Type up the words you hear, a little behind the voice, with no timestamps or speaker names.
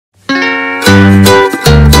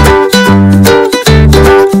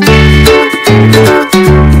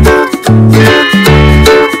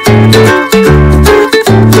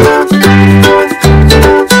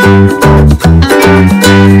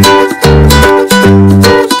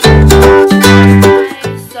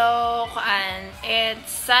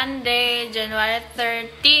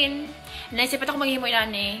13. Naisipat ako maghimo ilan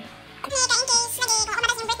eh. In case, lagi, kung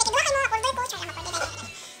umatas yung birthday, kiduha kayo mo, order ko, share lang ako, order kayo.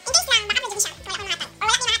 In case lang, baka pwede siya, wala akong nahatag. Or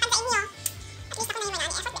wala akong nahatag sa inyo. At least ako na yung wala,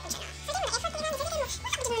 effort ba ko siya, no? So, di mo na-effort ko na, so, di mo, wala ko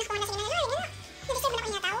dyan mo nakuha na sa inyo, no? Nag-deserve mo na ko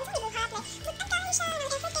inyataw, so, di buhat, like, butat kayo siya,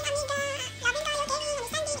 nag-effort kayo, amiga, loving kayo, caring,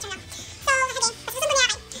 understanding, siya lang. So, sige, pasusun mo niya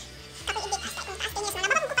kay. Kapoy ibig, hasta, kung taas 10 years mo na,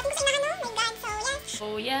 baka magkupatin ko sa inahan, no? My God, so, yes.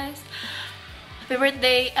 Oh, yes. Happy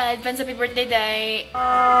birthday, advance happy birthday, Day.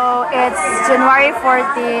 Oh, it's January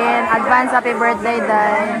 14. Advance happy birthday,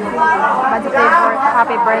 Day. Advance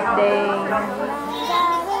happy birthday.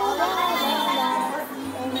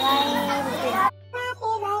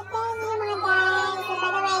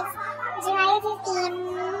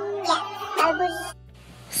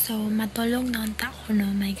 So, matulong na ang ko,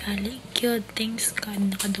 no? My golly, cute. Thanks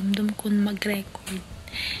God, nakadumdum ko mag-record.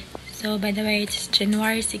 So, by the way, it's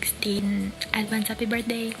January 16. Advance happy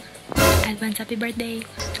birthday. Advance happy birthday.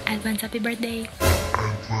 Advance happy birthday.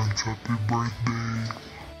 Advance happy birthday.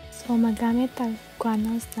 So, magamit ako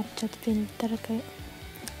ng Snapchat filter kay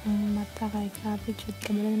ang mata kay grabe jud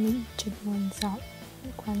kabala ni jud mo sa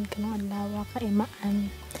kuan ka ng adlaw ka imaan.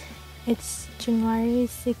 It's January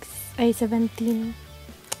 17.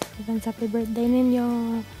 Advance happy birthday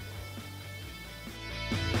ninyo.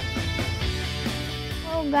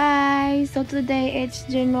 Guys, so today it's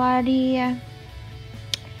January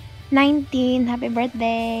 19. Happy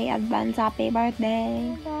birthday, advance happy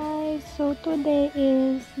birthday. Guys, so today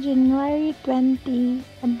is January 20.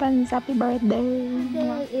 Advance happy birthday.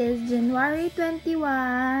 Today is January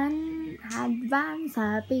 21. Advance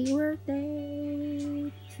happy birthday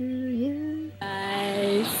to you.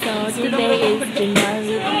 Guys, so today is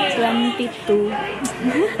January 22.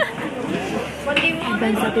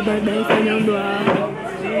 Advance happy birthday sa inyong dua.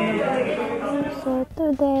 So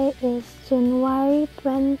today is January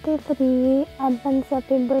 23. Advance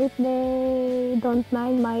happy birthday. Don't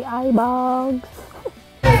mind my eye bags.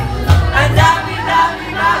 Ang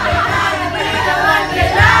dami-dami hindi naman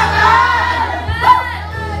kailangan.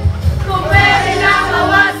 Kung pwede lang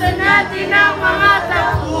bawasan natin ang mga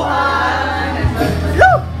takuhan.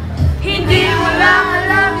 Hindi mo lang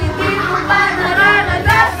alam, hindi mo pa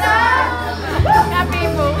nararanasan. Happy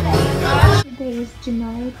birthday. Today is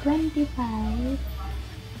January 25.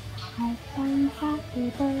 Advance happy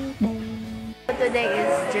birthday. Today is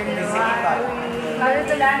January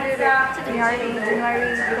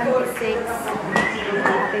 26.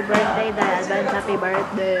 Happy birthday, Dad. Advance happy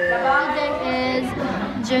birthday. Today is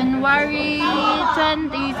January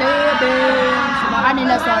 27. So, baka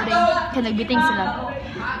nila, sorry. Kaya nagbiting sila.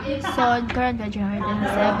 So, current ka January 27.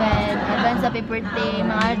 Advance happy birthday,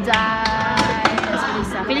 mga Dad.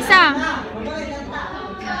 Felisa!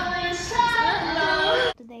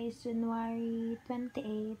 Today is January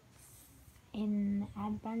 28. In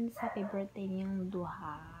advance, happy birthday niyong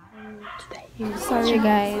duha. Sorry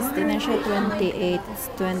guys, di na siya 28,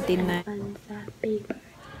 it's 29. Advance happy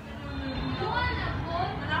birthday.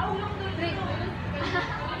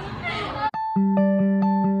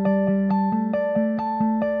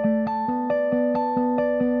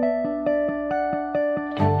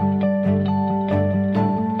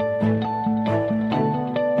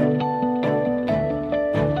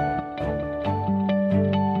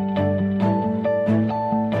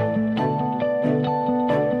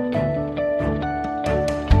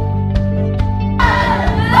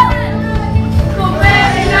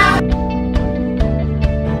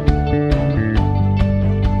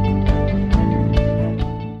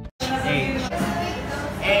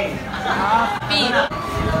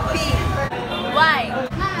 Why?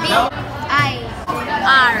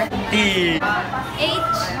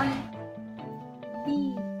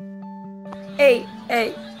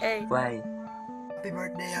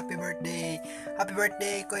 Happy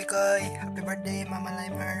birthday, Koy Koy. Happy birthday, Mama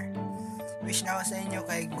Limer. Wish na ako sa inyo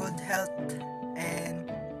kay good health and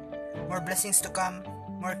more blessings to come,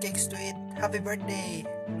 more cakes to eat. Happy birthday.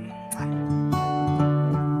 Mwah.